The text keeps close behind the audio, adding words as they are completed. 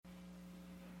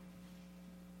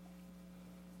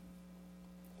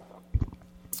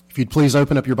If you'd please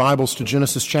open up your Bibles to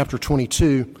Genesis chapter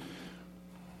 22.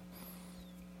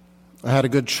 I had a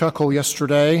good chuckle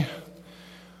yesterday,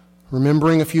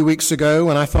 remembering a few weeks ago,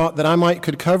 and I thought that I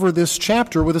could cover this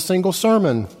chapter with a single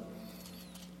sermon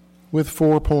with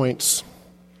 4 points.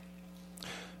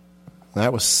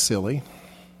 That was silly.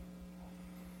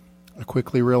 I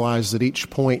quickly realized that each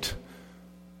point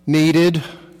needed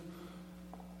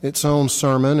its own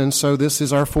sermon, and so this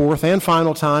is our fourth and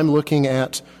final time looking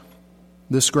at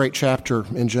this great chapter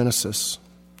in Genesis.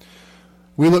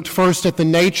 We looked first at the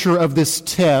nature of this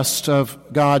test of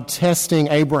God testing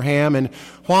Abraham and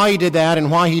why he did that and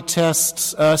why he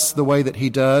tests us the way that he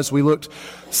does. We looked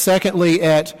secondly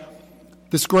at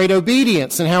this great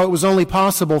obedience and how it was only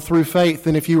possible through faith.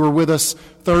 And if you were with us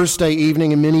Thursday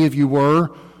evening, and many of you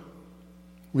were,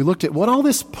 we looked at what all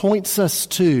this points us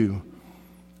to,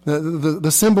 the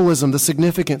symbolism, the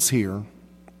significance here.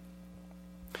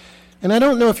 And I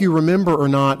don't know if you remember or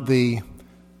not the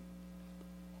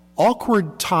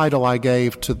awkward title I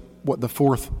gave to what the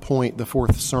fourth point, the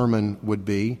fourth sermon would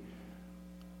be: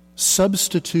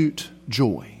 Substitute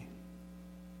Joy.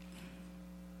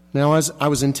 Now, as I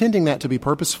was intending that to be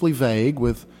purposefully vague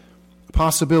with a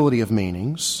possibility of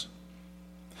meanings,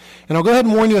 and I'll go ahead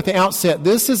and warn you at the outset,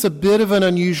 this is a bit of an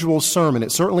unusual sermon.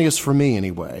 It certainly is for me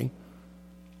anyway.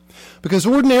 Because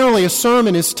ordinarily a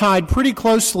sermon is tied pretty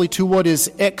closely to what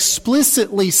is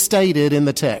explicitly stated in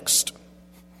the text.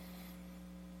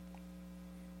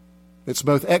 It's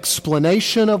both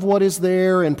explanation of what is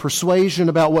there and persuasion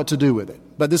about what to do with it.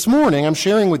 But this morning I'm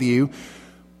sharing with you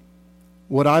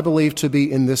what I believe to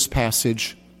be in this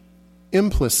passage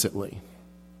implicitly.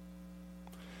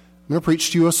 I'm going to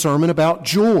preach to you a sermon about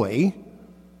joy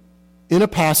in a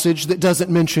passage that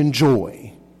doesn't mention joy.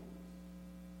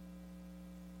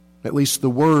 At least the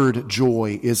word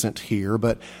joy isn't here,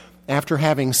 but after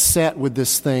having sat with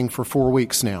this thing for 4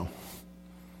 weeks now,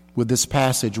 with this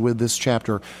passage, with this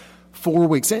chapter, 4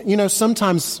 weeks. You know,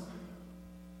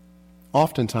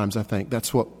 oftentimes I think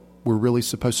that's what we're really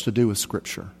supposed to do with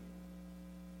Scripture.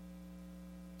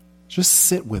 Just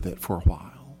sit with it for a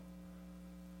while.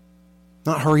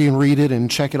 Not hurry and read it and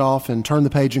check it off and turn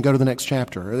the page and go to the next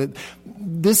chapter.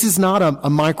 This is not a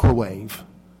microwave.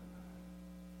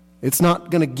 It's not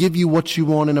going to give you what you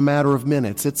want in a matter of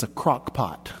minutes. It's a crock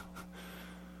pot.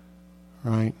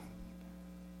 Right?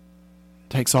 It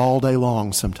takes all day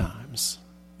long sometimes.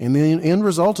 And the end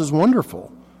result is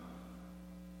wonderful.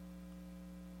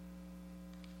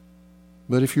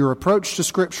 But if your approach to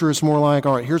Scripture is more like,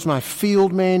 all right, here's my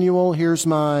field manual, here's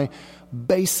my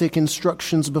basic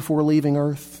instructions before leaving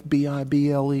earth,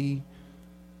 Bible,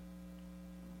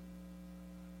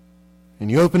 and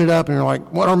you open it up and you're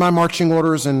like, what are my marching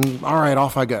orders? And all right,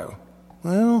 off I go.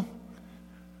 Well,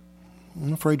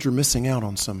 I'm afraid you're missing out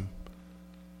on some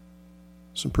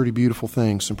pretty beautiful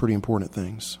things, some pretty important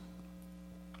things.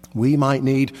 We might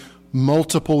need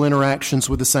multiple interactions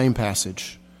with the same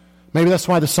passage. Maybe that's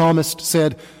why the psalmist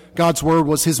said God's word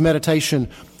was his meditation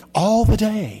all the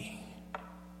day.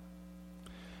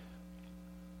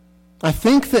 I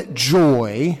think that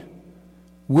joy,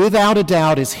 without a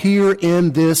doubt, is here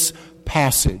in this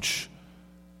passage,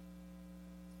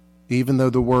 even though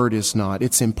the word is not.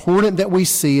 It's important that we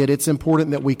see it. It's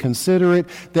important that we consider it,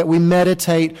 that we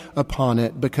meditate upon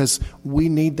it, because we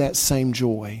need that same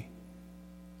joy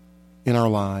in our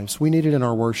lives. We need it in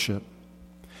our worship.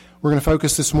 We're going to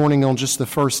focus this morning on just the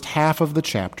first half of the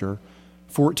chapter,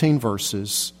 14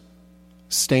 verses.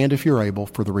 Stand if you're able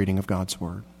for the reading of God's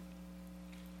word.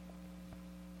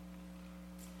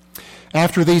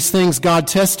 After these things, God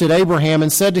tested Abraham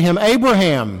and said to him,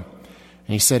 Abraham.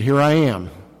 And he said, here I am.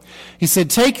 He said,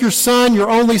 take your son, your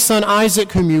only son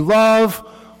Isaac, whom you love,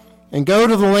 and go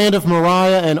to the land of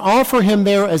Moriah and offer him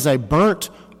there as a burnt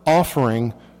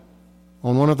offering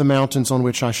on one of the mountains on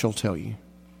which I shall tell you.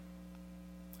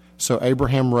 So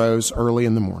Abraham rose early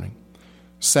in the morning,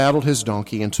 saddled his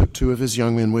donkey, and took 2 of his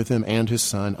young men with him and his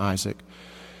son Isaac.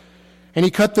 And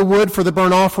he cut the wood for the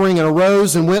burnt offering and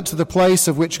arose and went to the place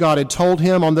of which God had told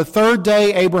him. On the third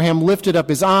day, Abraham lifted up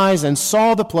his eyes and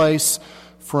saw the place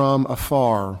from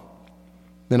afar.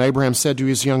 Then Abraham said to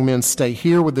his young men, stay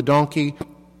here with the donkey.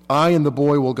 I and the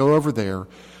boy will go over there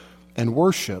and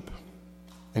worship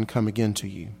and come again to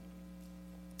you.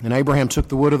 And Abraham took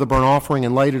the wood of the burnt offering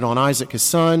and laid it on Isaac his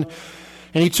son.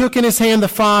 And he took in his hand the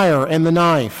fire and the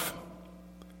knife.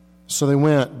 So they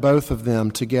went, both of them,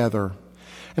 together.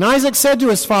 And Isaac said to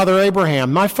his father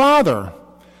Abraham, my father. And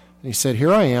he said,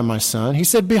 here I am, my son. He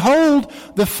said, behold,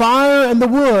 the fire and the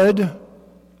wood,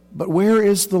 but where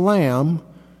is the lamb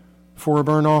for a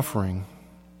burnt offering?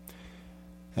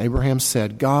 Abraham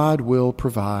said, God will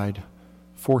provide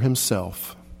for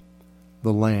himself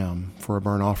the lamb for a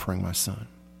burnt offering, my son."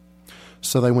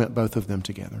 So they went, both of them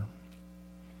together.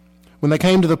 When they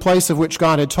came to the place of which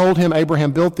God had told him,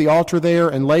 Abraham built the altar there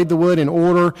and laid the wood in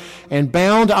order and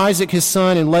bound Isaac his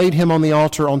son and laid him on the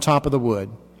altar on top of the wood.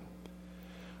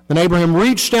 Then Abraham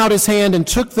reached out his hand and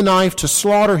took the knife to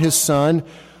slaughter his son.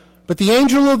 But the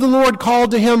angel of the Lord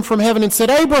called to him from heaven and said,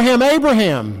 "Abraham,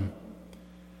 Abraham."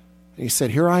 And he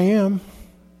said, "Here I am."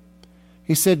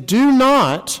 He said, "Do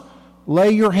not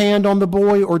lay your hand on the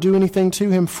boy or do anything to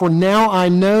him, for now I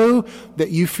know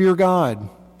that you fear God,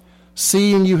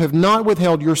 seeing you have not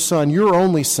withheld your son, your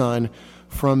only son,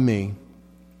 from me."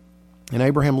 And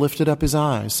Abraham lifted up his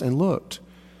eyes and looked,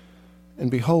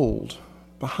 and behold,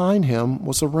 behind him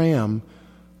was a ram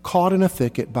caught in a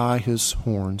thicket by his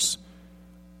horns.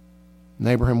 And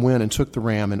Abraham went and took the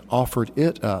ram and offered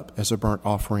it up as a burnt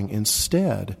offering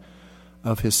instead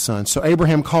of his son. So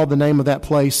Abraham called the name of that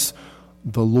place,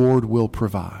 "The Lord will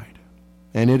provide."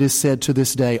 And it is said to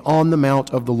this day, "On the mount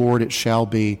of the Lord it shall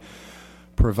be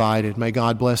provided." May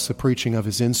God bless the preaching of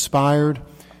his inspired,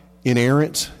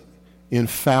 inerrant,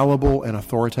 infallible, and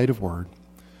authoritative word.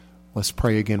 Let's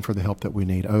pray again for the help that we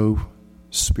need. Oh,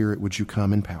 Spirit, would you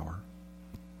come in power?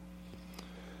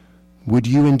 Would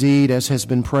you indeed, as has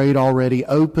been prayed already,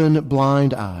 open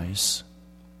blind eyes?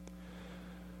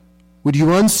 Would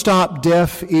you unstop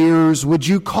deaf ears? Would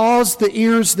you cause the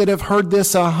ears that have heard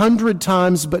this 100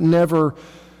 times but never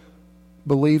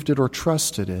believed it or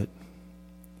trusted it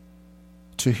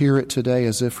to hear it today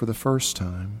as if for the first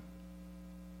time?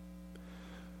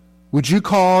 Would you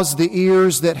cause the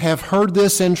ears that have heard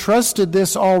this and trusted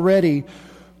this already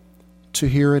to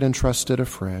hear it and trust it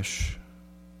afresh?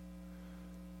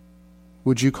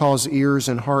 Would you cause ears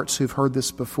and hearts who've heard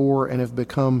this before and have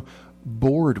become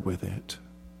bored with it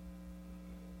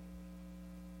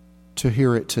to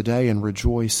hear it today and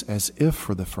rejoice as if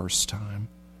for the first time?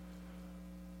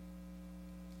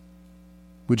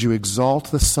 Would you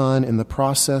exalt the Son in the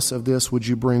process of this? Would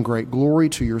you bring great glory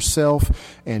to yourself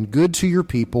and good to your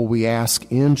people? We ask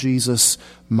in Jesus'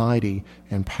 mighty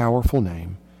and powerful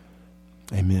name.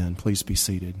 Amen. Please be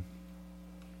seated.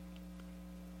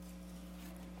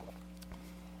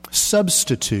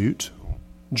 Substitute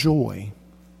joy.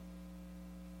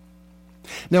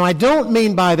 Now, I don't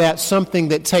mean by that something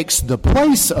that takes the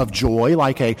place of joy,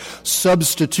 like a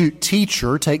substitute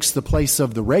teacher takes the place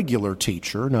of the regular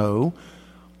teacher. No.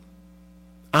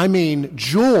 I mean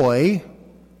joy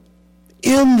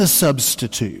in the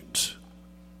substitute.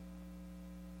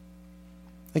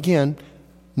 Again,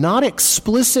 not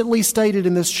explicitly stated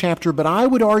in this chapter, but I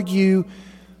would argue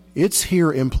it's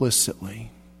here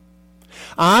implicitly.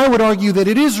 I would argue that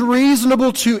it is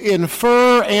reasonable to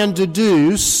infer and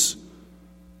deduce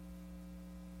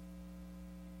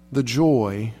the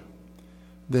joy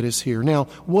that is here. Now,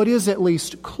 what is at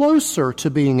least closer to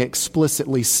being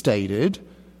explicitly stated,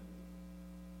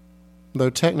 though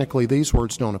technically these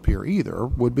words don't appear either,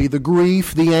 would be the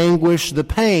grief, the anguish, the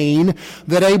pain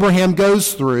that Abraham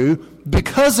goes through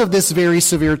because of this very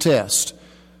severe test.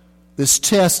 This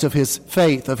test of his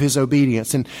faith, of his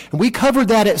obedience. And we covered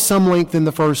that at some length in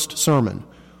the first sermon.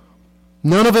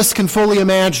 None of us can fully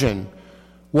imagine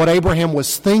what Abraham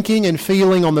was thinking and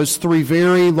feeling on those 3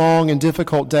 very long and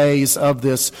difficult days of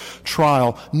this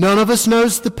trial. None of us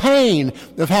knows the pain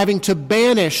of having to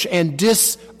banish and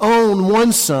disown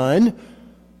one son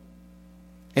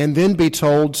and then be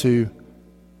told to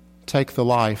take the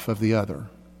life of the other,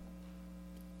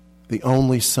 the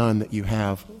only son that you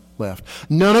have left.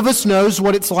 None of us knows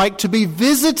what it's like to be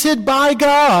visited by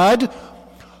God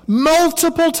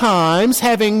multiple times,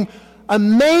 having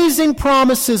amazing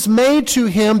promises made to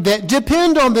him that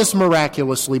depend on this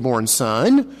miraculously born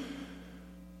son,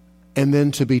 and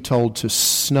then to be told to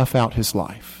snuff out his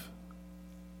life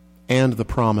and the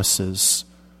promises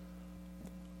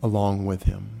along with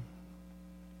him.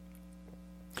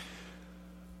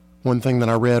 One thing that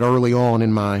I read early on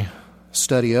in my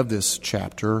study of this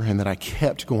chapter and that I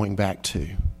kept going back to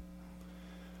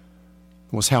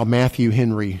was how Matthew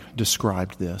Henry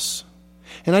described this.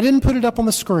 And I didn't put it up on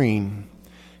the screen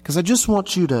because I just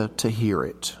want you to hear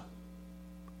it.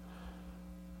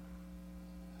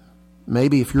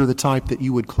 Maybe if you're the type that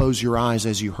you would close your eyes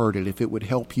as you heard it, if it would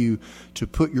help you to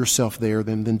put yourself there,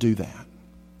 then do that.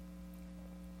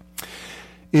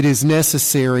 It is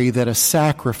necessary that a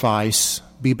sacrifice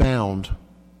be bound.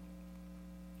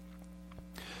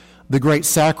 The great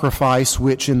sacrifice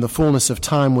which in the fullness of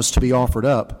time was to be offered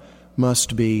up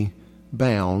must be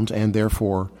bound, and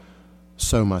therefore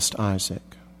so must Isaac.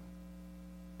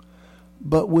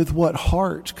 But with what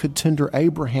heart could tender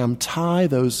Abraham tie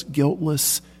those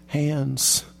guiltless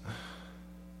hands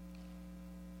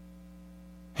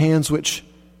hands which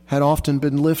had often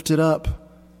been lifted up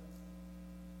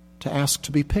to ask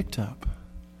to be picked up,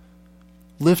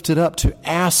 lifted up to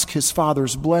ask his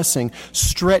Father's blessing,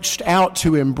 stretched out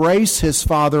to embrace his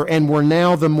Father, and were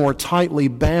now the more tightly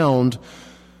bound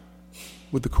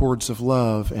with the cords of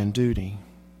love and duty.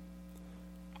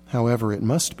 However, it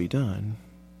must be done.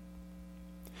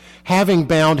 Having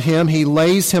bound him, he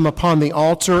lays him upon the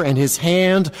altar and his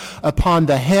hand upon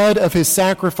the head of his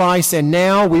sacrifice, and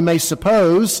now, we may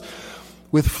suppose,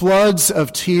 with floods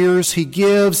of tears, he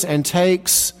gives and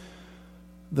takes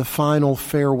the final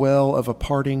farewell of a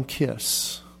parting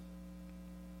kiss.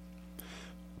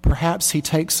 Perhaps he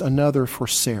takes another for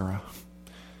Sarah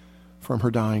from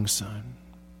her dying son.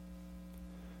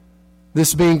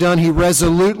 This being done, he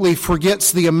resolutely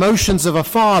forgets the emotions of a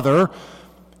father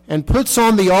and puts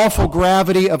on the awful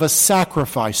gravity of a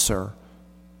sacrificer.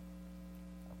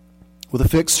 With a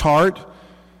fixed heart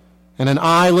and an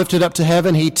eye lifted up to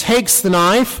heaven, he takes the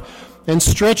knife and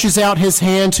stretches out his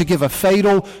hand to give a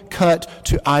fatal cut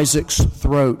to Isaac's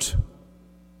throat.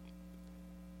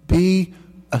 Be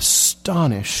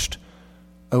astonished,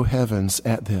 O heavens,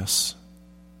 at this,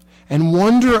 and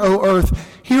wonder, O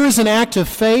earth. Here is an act of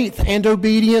faith and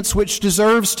obedience which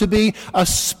deserves to be a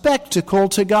spectacle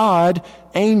to God,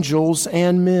 angels,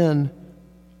 and men.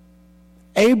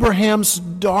 Abraham's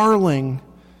darling,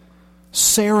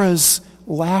 Sarah's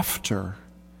laughter,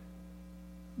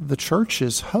 the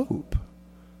church's hope.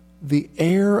 The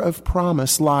heir of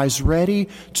promise lies ready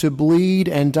to bleed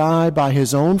and die by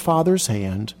his own Father's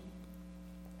hand,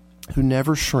 who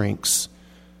never shrinks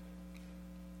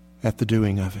at the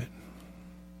doing of it.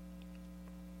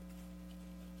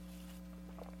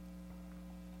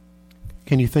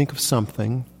 Can you think of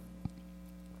something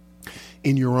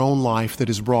in your own life that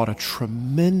has brought a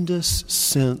tremendous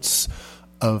sense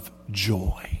of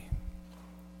joy?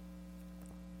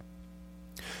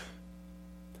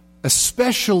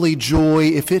 Especially joy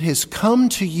if it has come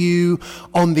to you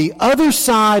on the other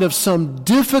side of some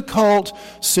difficult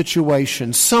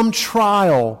situation, some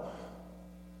trial,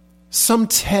 some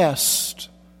test.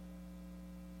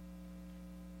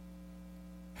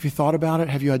 Have you thought about it?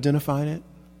 Have you identified it?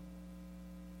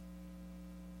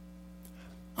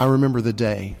 I remember the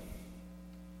day.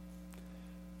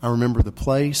 I remember the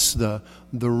place, the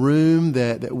room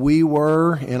that we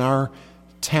were in our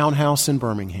townhouse in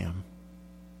Birmingham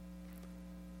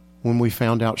when we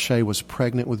found out Shay was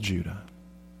pregnant with Judah.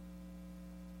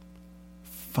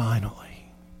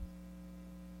 Finally,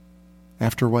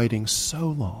 after waiting so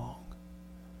long,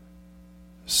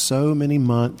 so many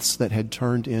months that had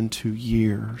turned into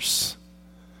years,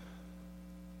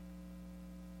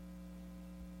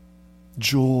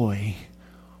 joy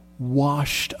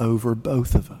washed over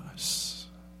both of us.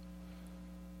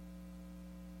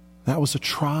 That was a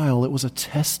trial. It was a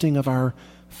testing of our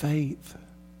faith.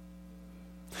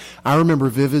 I remember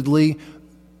vividly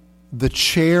the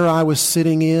chair I was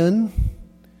sitting in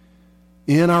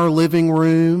our living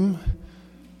room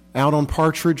out on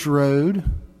Partridge Road.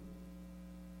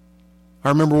 I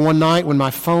remember one night when my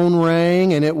phone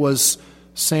rang and it was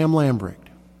Sam Lambrick,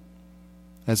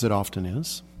 as it often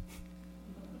is.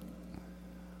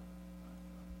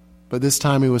 But this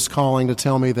time he was calling to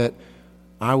tell me that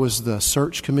I was the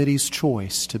search committee's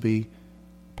choice to be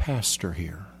pastor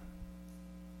here.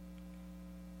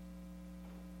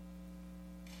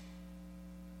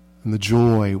 And the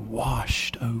joy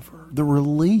washed over. The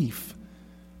relief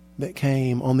that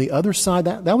came on the other side,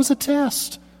 that was a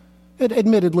test.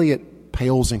 Admittedly, it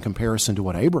pales in comparison to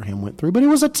what Abraham went through, but it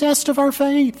was a test of our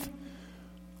faith.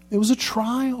 It was a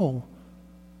trial.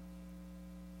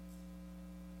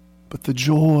 But the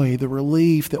joy, the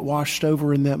relief that washed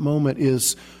over in that moment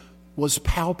was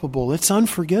palpable. It's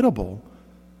unforgettable.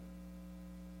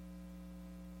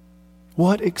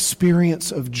 What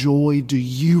experience of joy do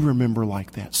you remember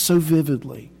like that, so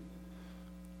vividly?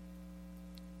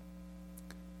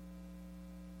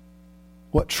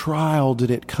 What trial did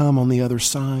it come on the other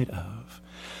side of?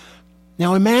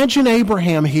 Now imagine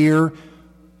Abraham here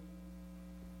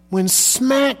when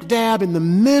smack dab in the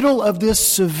middle of this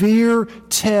severe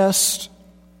test,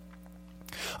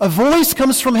 a voice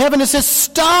comes from heaven and says,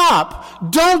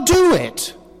 "Stop! Don't do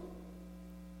it!"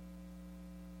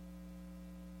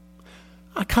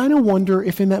 I kind of wonder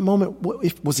if in that moment,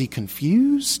 was he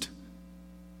confused?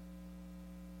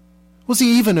 Was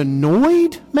he even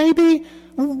annoyed, maybe?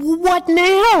 What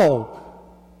now?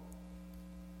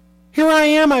 Here I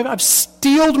am, I've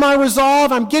steeled my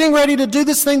resolve, I'm getting ready to do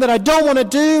this thing that I don't want to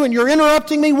do, and you're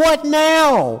interrupting me. What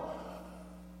now?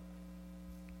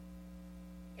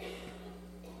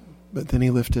 But then he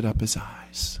lifted up his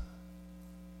eyes.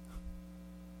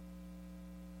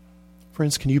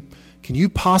 Friends, can you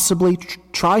possibly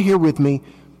try here with me?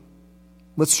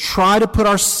 Let's try to put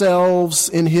ourselves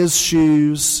in his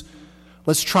shoes.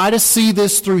 Let's try to see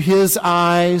this through his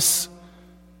eyes.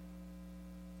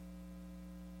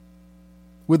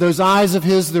 With those eyes of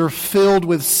his that are filled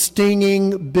with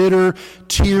stinging, bitter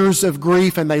tears of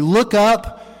grief. And they look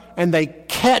up and they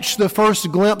catch the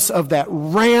first glimpse of that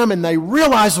ram and they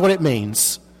realize what it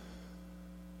means.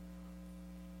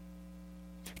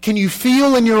 Can you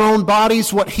feel in your own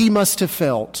bodies what he must have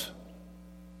felt?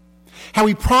 How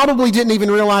he probably didn't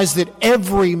even realize that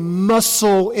every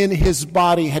muscle in his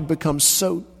body had become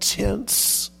so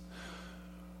tense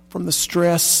from the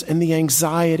stress and the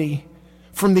anxiety,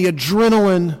 from the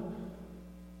adrenaline.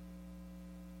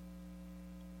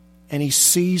 And he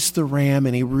sees the ram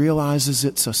and he realizes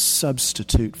it's a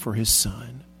substitute for his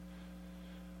son.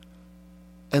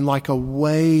 And like a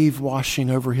wave washing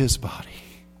over his body,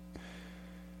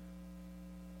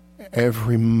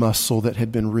 every muscle that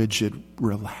had been rigid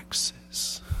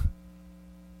relaxes.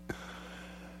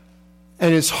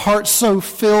 And his heart's so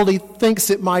filled he thinks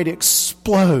it might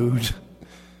explode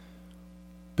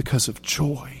because of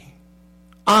joy.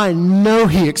 I know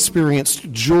he experienced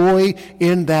joy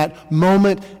in that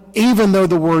moment, even though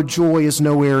the word joy is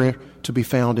nowhere to be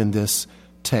found in this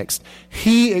text.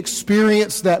 He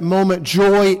experienced that moment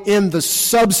joy in the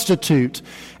substitute,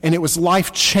 and it was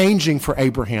life-changing for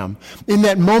Abraham. In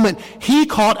that moment, he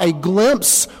caught a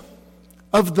glimpse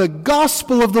of the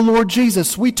gospel of the Lord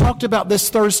Jesus. We talked about this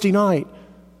Thursday night.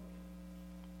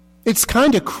 It's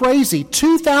kind of crazy.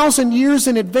 2,000 years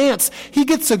in advance, he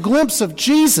gets a glimpse of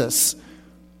Jesus.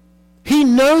 He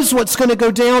knows what's going to go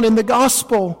down in the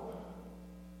gospel.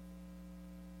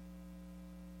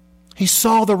 He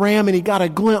saw the ram and he got a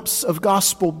glimpse of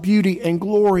gospel beauty and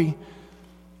glory.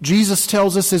 Jesus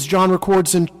tells us, as John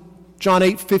records in John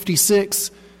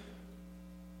 8:56,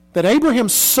 that Abraham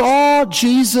saw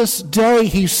Jesus' day.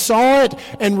 He saw it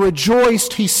and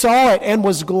rejoiced. He saw it and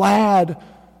was glad.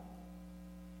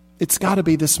 It's got to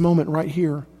be this moment right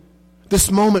here. This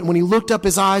moment when he looked up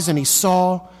his eyes and he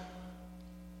saw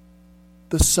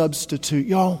the substitute.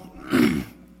 Y'all,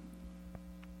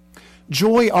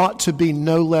 joy ought to be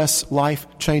no less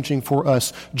life-changing for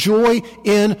us. Joy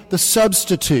in the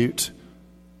substitute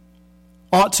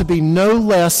ought to be no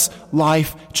less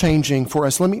life-changing for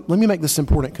us. Let me make this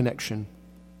important connection.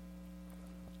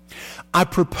 I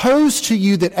propose to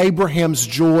you that Abraham's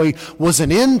joy was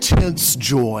an intense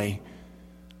joy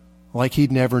like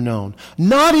he'd never known.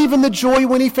 Not even the joy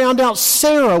when he found out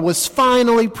Sarah was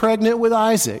finally pregnant with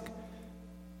Isaac.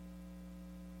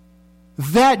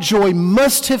 That joy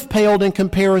must have paled in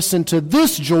comparison to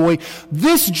this joy.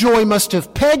 This joy must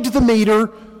have pegged the meter.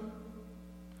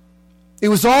 It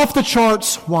was off the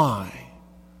charts. Why?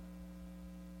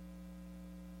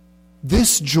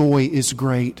 This joy is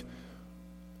great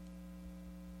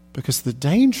because the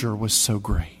danger was so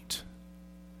great.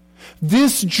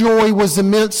 This joy was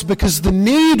immense because the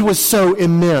need was so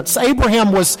immense.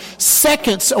 Abraham was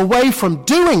seconds away from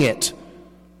doing it.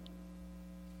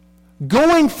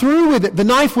 Going through with it, the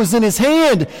knife was in his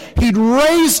hand. He'd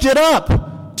raised it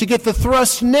up to get the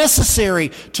thrust necessary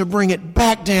to bring it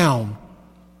back down.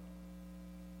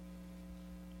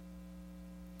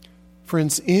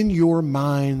 Friends, in your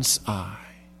mind's eye,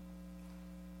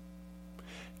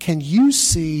 can you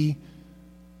see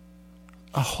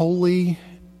a holy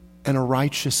and a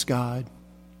righteous God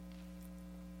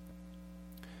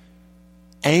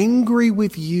angry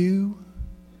with you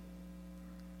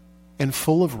and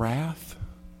full of wrath,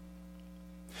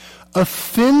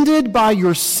 offended by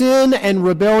your sin and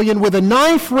rebellion, with a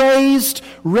knife raised,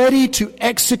 ready to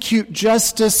execute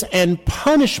justice and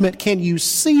punishment? Can you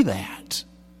see that?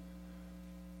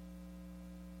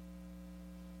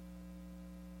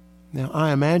 Now,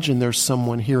 I imagine there's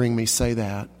someone hearing me say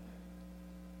that,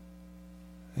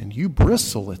 and you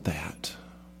bristle at that.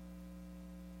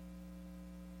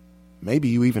 Maybe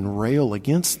you even rail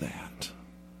against that.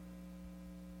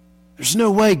 There's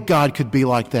no way God could be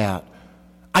like that.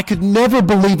 I could never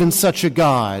believe in such a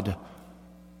God.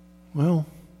 Well,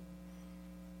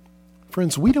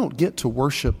 friends, we don't get to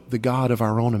worship the God of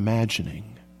our own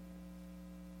imagining.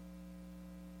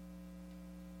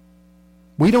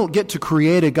 We don't get to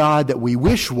create a God that we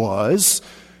wish was.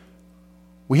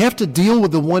 We have to deal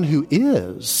with the one who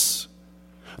is,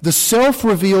 the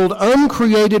self-revealed,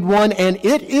 uncreated one, and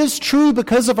it is true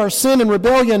because of our sin and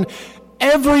rebellion.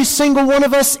 Every single one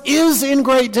of us is in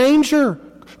great danger,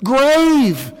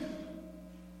 grave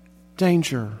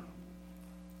danger.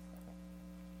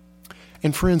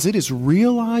 And friends, it is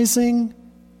realizing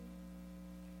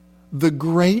the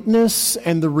greatness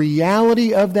and the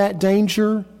reality of that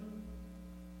danger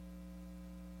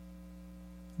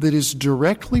that is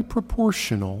directly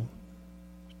proportional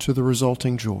to the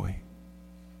resulting joy.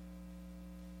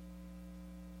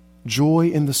 Joy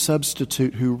in the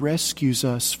substitute who rescues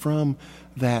us from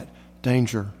that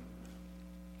danger.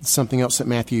 Something else that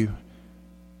Matthew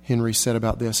Henry said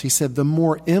about this. He said, the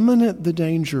more imminent the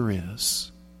danger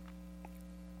is,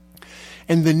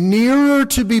 and the nearer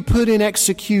to be put in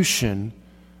execution,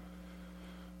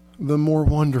 the more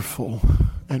wonderful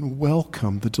and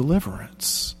welcome the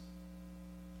deliverance.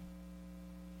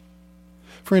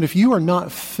 Friend, if you are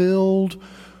not filled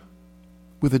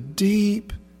with a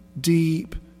deep,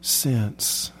 deep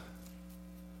sense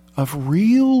of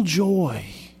real joy,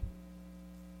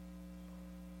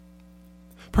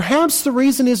 perhaps the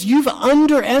reason is you've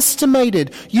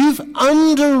underestimated, you've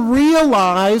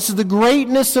under-realized the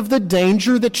greatness of the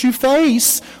danger that you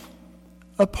face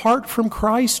apart from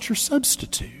Christ, your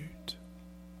substitute.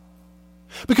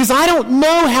 Because I don't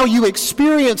know how you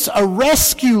experience a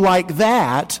rescue like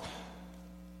that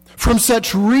from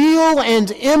such real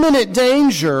and imminent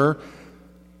danger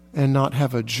and not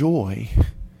have a joy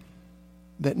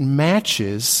that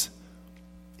matches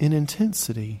in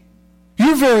intensity.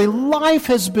 Your very life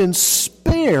has been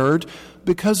spared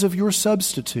because of your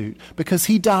substitute, because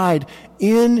he died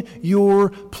in your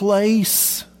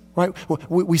place. Right?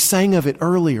 We sang of it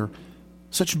earlier.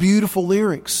 Such beautiful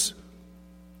lyrics.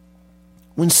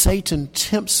 When Satan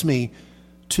tempts me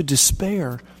to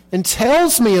despair and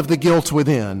tells me of the guilt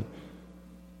within,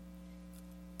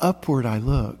 upward I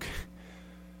look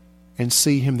and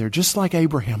see him there, just like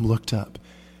Abraham looked up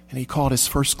and he caught his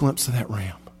first glimpse of that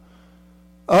ram.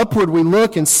 Upward we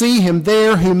look and see him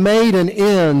there who made an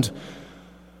end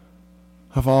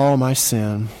of all my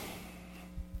sin.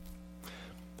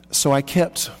 So I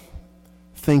kept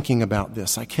thinking about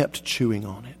this. I kept chewing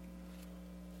on it.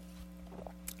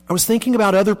 I was thinking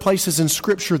about other places in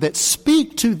Scripture that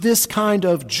speak to this kind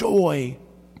of joy.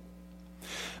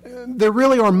 There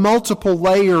really are multiple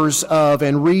layers of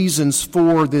and reasons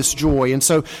for this joy. And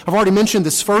so I've already mentioned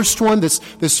this first one.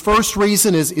 This first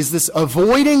reason is this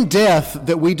avoiding death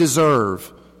that we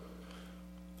deserve.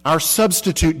 Our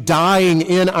substitute dying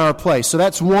in our place. So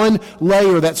that's one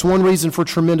layer, that's one reason for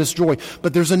tremendous joy.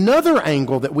 But there's another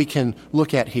angle that we can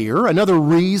look at here, another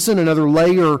reason, another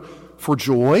layer for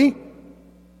joy.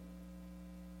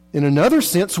 In another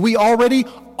sense, we already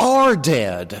are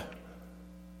dead.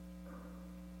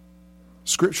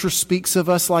 Scripture speaks of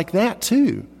us like that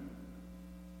too.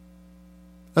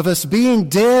 Of us being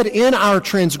dead in our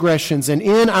transgressions and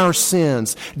in our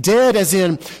sins. Dead as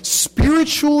in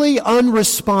spiritually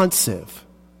unresponsive.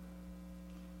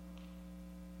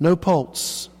 No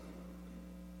pulse.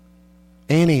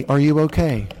 Annie, are you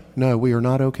okay? No, we are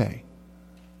not okay.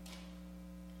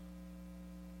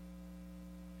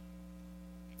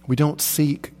 We don't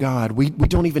seek God. We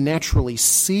don't even naturally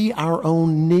see our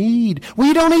own need.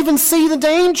 We don't even see the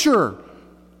danger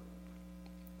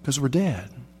because we're dead.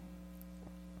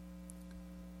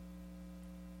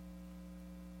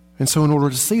 And so in order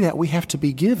to see that, we have to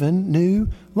be given new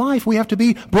life. We have to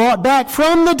be brought back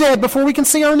from the dead before we can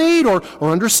see our need or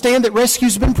understand that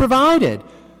rescue's been provided.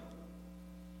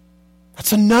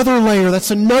 That's another layer.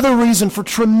 That's another reason for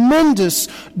tremendous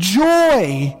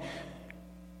joy.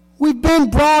 We've been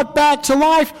brought back to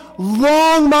life.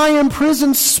 Long my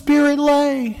imprisoned spirit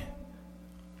lay.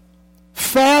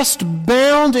 Fast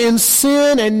bound in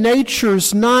sin and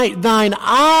nature's night, thine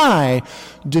eye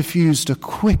diffused a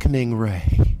quickening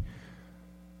ray.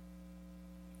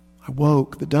 I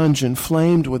woke, the dungeon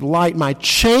flamed with light. My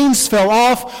chains fell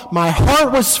off, my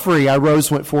heart was free. I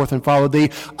rose, went forth, and followed thee.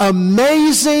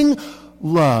 Amazing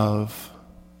love.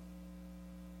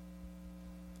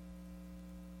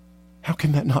 How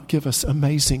can that not give us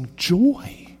amazing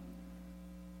joy?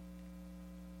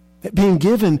 At being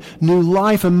given new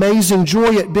life, amazing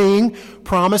joy at being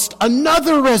promised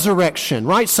another resurrection,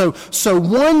 right? So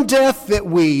one death that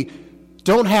we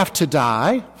don't have to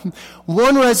die,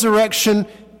 one resurrection,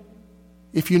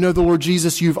 if you know the Lord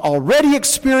Jesus, you've already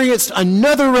experienced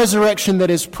another resurrection that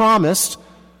is promised,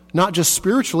 not just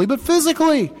spiritually, but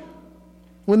physically.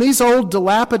 When these old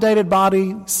dilapidated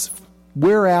bodies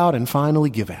wear out and finally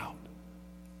give out.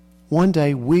 One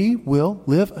day we will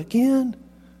live again.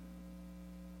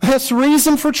 That's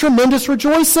reason for tremendous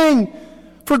rejoicing,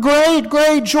 for great,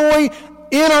 great joy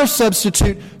in our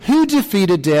substitute who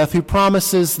defeated death, who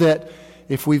promises that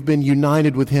if we've been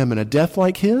united with him in a death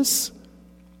like his,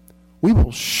 we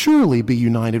will surely be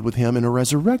united with him in a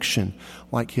resurrection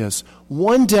like his.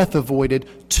 One death avoided,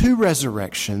 two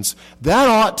resurrections. That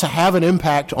ought to have an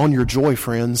impact on your joy,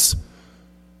 friends. .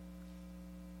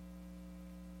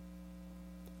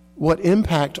 What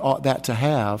impact ought that to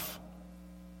have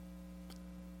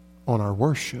on our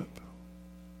worship.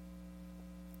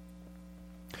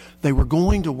 They were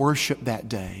going to worship that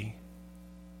day.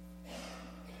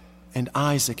 And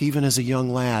Isaac, even as a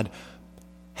young lad,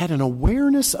 had an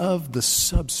awareness of the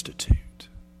substitute.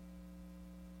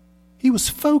 He was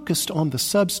focused on the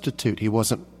substitute. He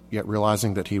wasn't yet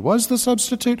realizing that he was the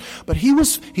substitute, but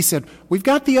he said, we've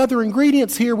got the other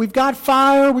ingredients here. We've got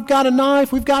fire, we've got a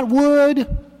knife, we've got wood.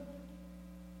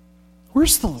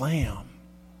 Where's the lamb?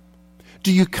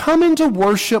 Do you come into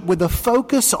worship with a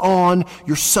focus on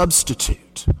your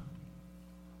substitute?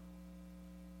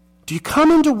 Do you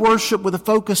come into worship with a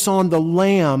focus on the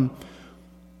lamb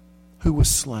who was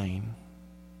slain?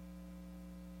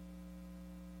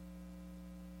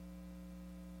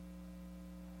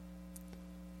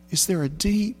 Is there a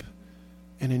deep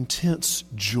and intense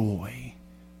joy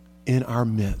in our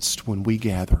midst when we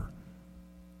gather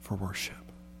for worship?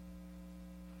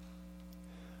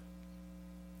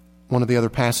 One of the other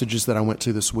passages that I went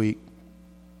to this week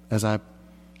as I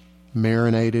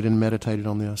marinated and meditated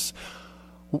on this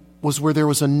was where there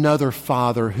was another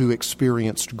father who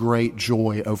experienced great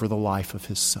joy over the life of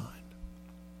his son.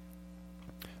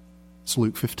 It's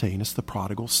Luke 15. It's the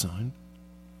prodigal son.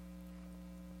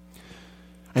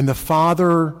 And the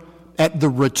father, at the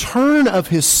return of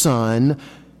his son,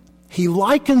 he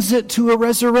likens it to a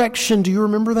resurrection. Do you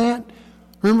remember that?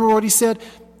 Remember what he said?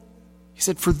 He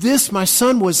said, "For this my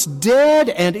son was dead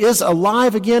and is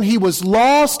alive again. He was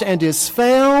lost and is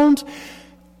found."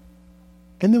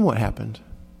 And then what happened?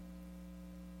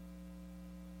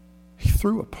 He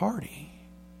threw a party.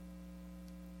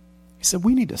 He said,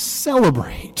 we need to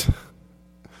celebrate.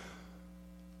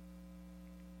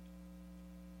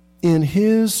 In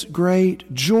his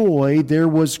great joy, there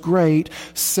was great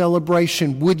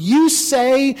celebration. Would you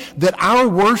say that our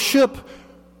worship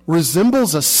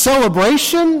resembles a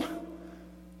celebration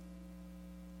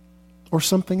or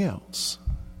something else?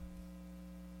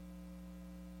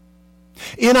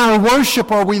 In our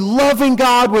worship, are we loving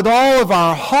God with all of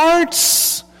our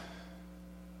hearts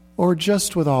or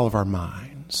just with all of our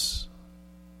minds?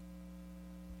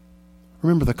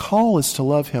 Remember, the call is to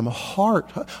love him.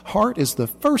 Heart is the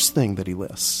first thing that he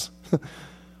lists.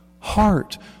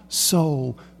 Heart,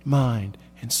 soul, mind,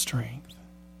 and strength.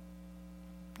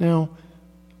 Now,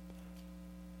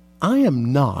 I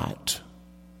am not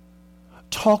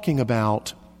talking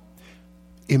about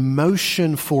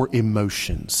emotion for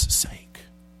emotion's sake.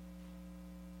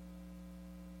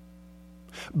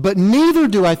 But neither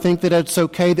do I think that it's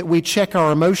okay that we check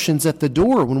our emotions at the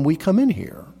door when we come in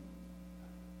here.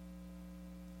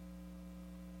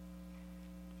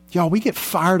 Y'all, we get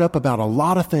fired up about a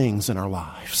lot of things in our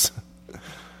lives.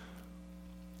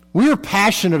 We are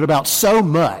passionate about so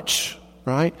much,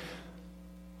 right?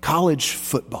 College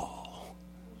football,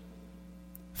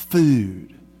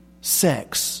 food,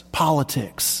 sex,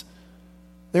 politics.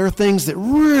 There are things that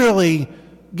really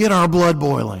get our blood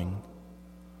boiling.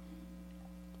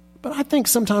 But I think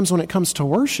sometimes when it comes to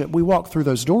worship, we walk through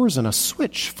those doors and a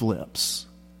switch flips.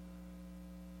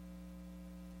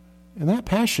 And that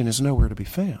passion is nowhere to be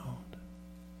found.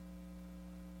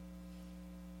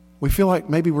 We feel like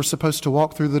maybe we're supposed to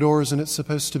walk through the doors and it's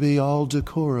supposed to be all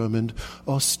decorum and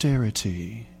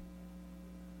austerity.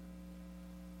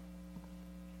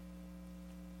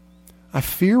 I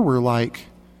fear we're like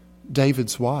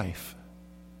David's wife,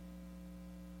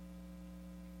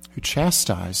 who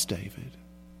chastised David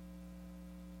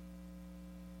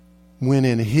when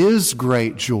in his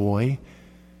great joy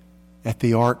at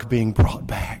the ark being brought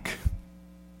back,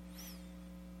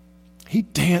 he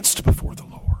danced before the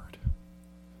Lord.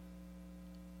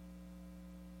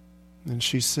 And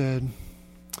she said,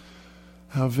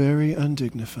 "How very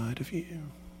undignified of you."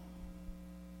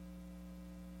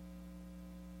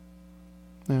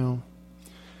 Now,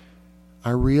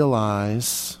 I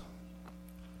realize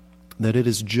that it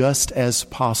is just as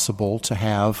possible to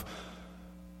have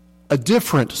a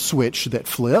different switch that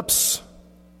flips.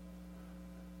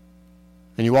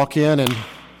 And you walk in and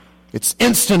it's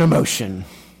instant emotion,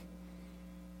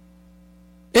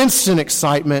 instant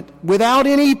excitement without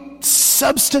any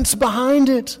substance behind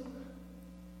it.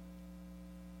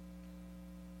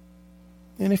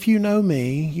 And if you know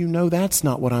me, you know that's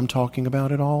not what I'm talking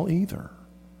about at all either.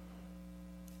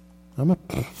 I'm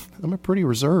a pretty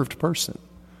reserved person.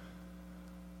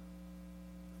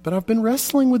 But I've been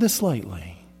wrestling with this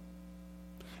lately.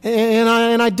 And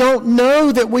I don't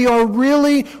know that we are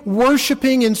really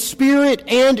worshiping in spirit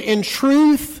and in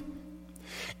truth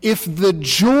if the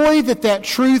joy that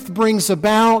truth brings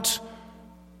about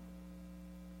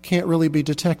can't really be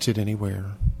detected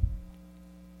anywhere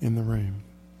in the room.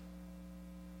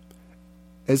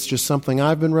 It's just something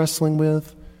I've been wrestling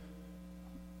with.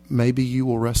 maybe you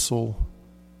will wrestle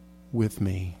with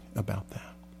me about that.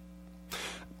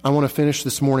 I want to finish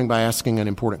this morning by asking an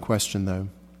important question, though.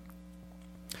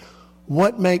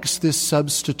 What makes this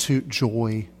substitute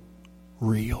joy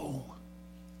real?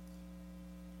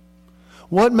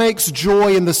 What makes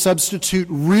joy in the substitute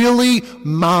really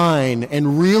mine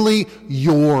and really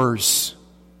yours?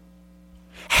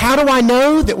 How do I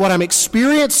know that what I'm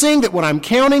experiencing, that what I'm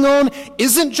counting on,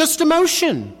 isn't just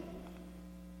emotion?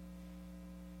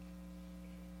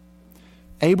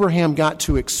 Abraham got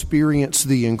to experience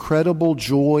the incredible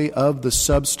joy of the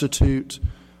substitute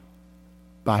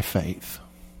by faith.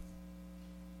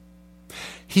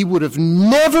 He would have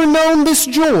never known this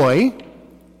joy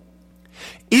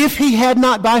if he had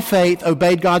not by faith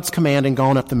obeyed God's command and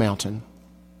gone up the mountain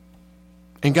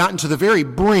and gotten to the very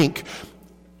brink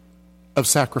of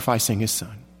sacrificing his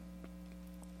son.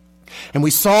 And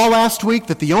we saw last week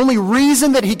that the only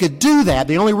reason that he could do that,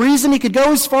 the only reason he could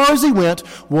go as far as he went,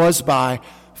 was by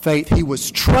faith. He was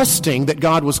trusting that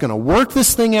God was going to work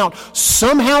this thing out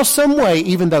somehow, some way,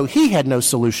 even though he had no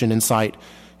solution in sight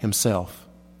himself.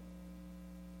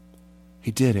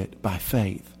 He did it by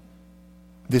faith.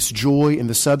 This joy in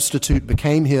the substitute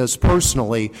became his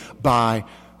personally by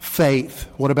faith.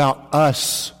 What about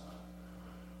us?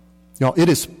 Y'all, it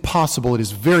is possible, it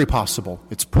is very possible,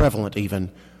 it's prevalent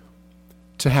even,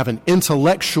 to have an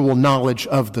intellectual knowledge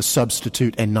of the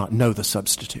substitute and not know the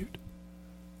substitute.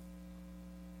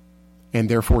 And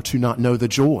therefore to not know the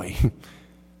joy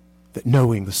that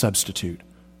knowing the substitute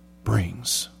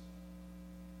brings.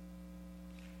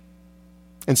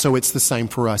 And so it's the same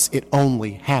for us. It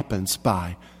only happens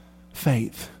by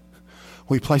faith.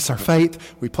 We place our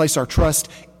faith, we place our trust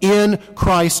in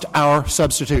Christ, our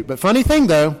substitute. But funny thing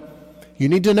though, you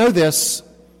need to know this.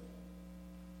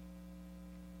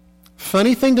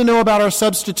 Funny thing to know about our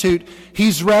substitute,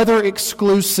 he's rather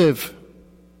exclusive.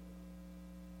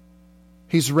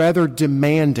 He's rather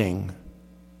demanding.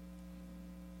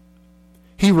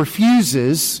 He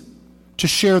refuses to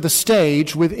share the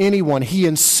stage with anyone. He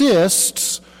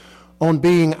insists on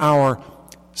being our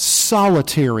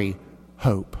solitary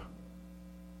hope.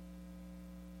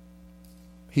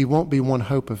 He won't be one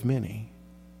hope of many.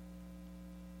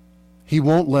 He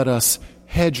won't let us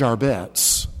hedge our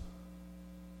bets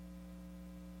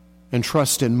and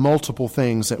trust in multiple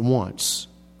things at once.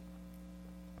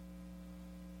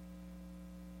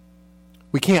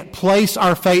 We can't place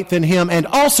our faith in him and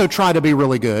also try to be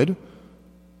really good,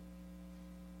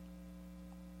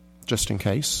 just in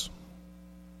case.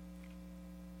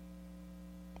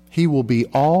 He will be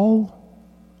all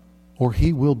or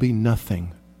he will be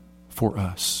nothing for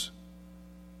us.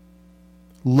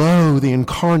 Lo, the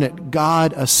incarnate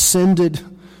God ascended,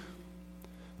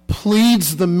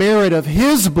 pleads the merit of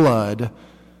his blood.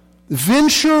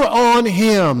 Venture on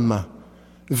him.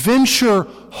 Venture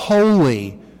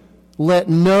wholly. Let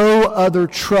no other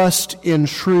trust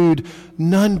intrude.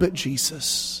 None but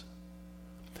Jesus.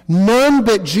 None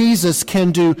but Jesus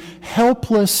can do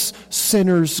helpless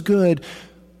sinners good.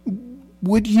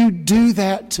 Would you do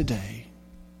that today?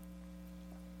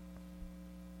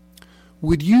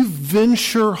 Would you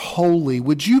venture wholly?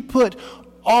 Would you put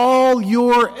all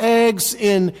your eggs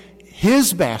in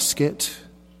his basket?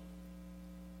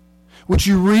 Would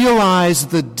you realize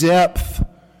the depth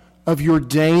of your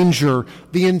danger,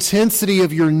 the intensity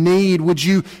of your need? Would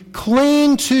you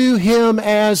cling to him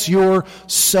as your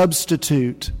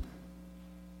substitute?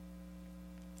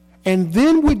 And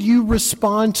then would you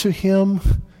respond to him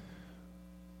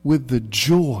with the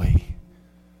joy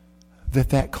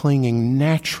that clinging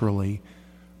naturally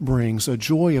brings, a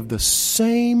joy of the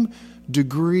same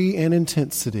degree and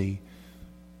intensity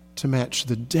to match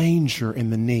the danger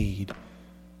and the need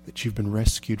that you've been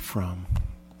rescued from.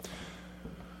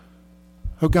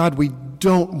 Oh God, we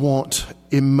don't want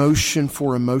emotion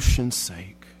for emotion's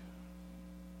sake.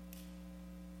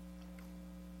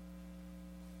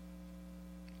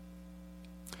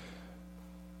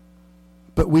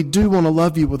 But we do want to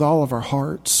love you with all of our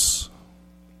hearts.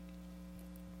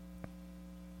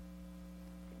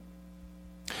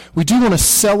 We do want to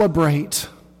celebrate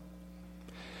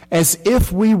as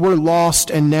if we were lost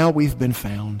and now we've been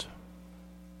found.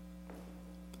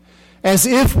 As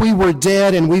if we were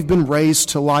dead and we've been raised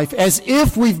to life. As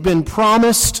if we've been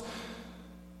promised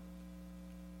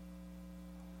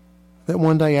that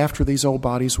one day after these old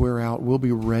bodies wear out, we'll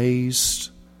be raised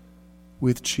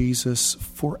with Jesus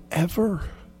forever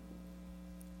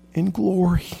in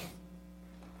glory.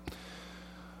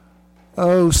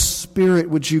 Oh, Spirit,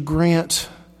 would you grant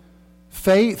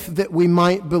faith that we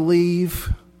might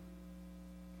believe?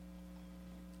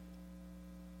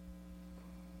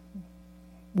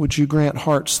 Would you grant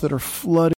hearts that are flooded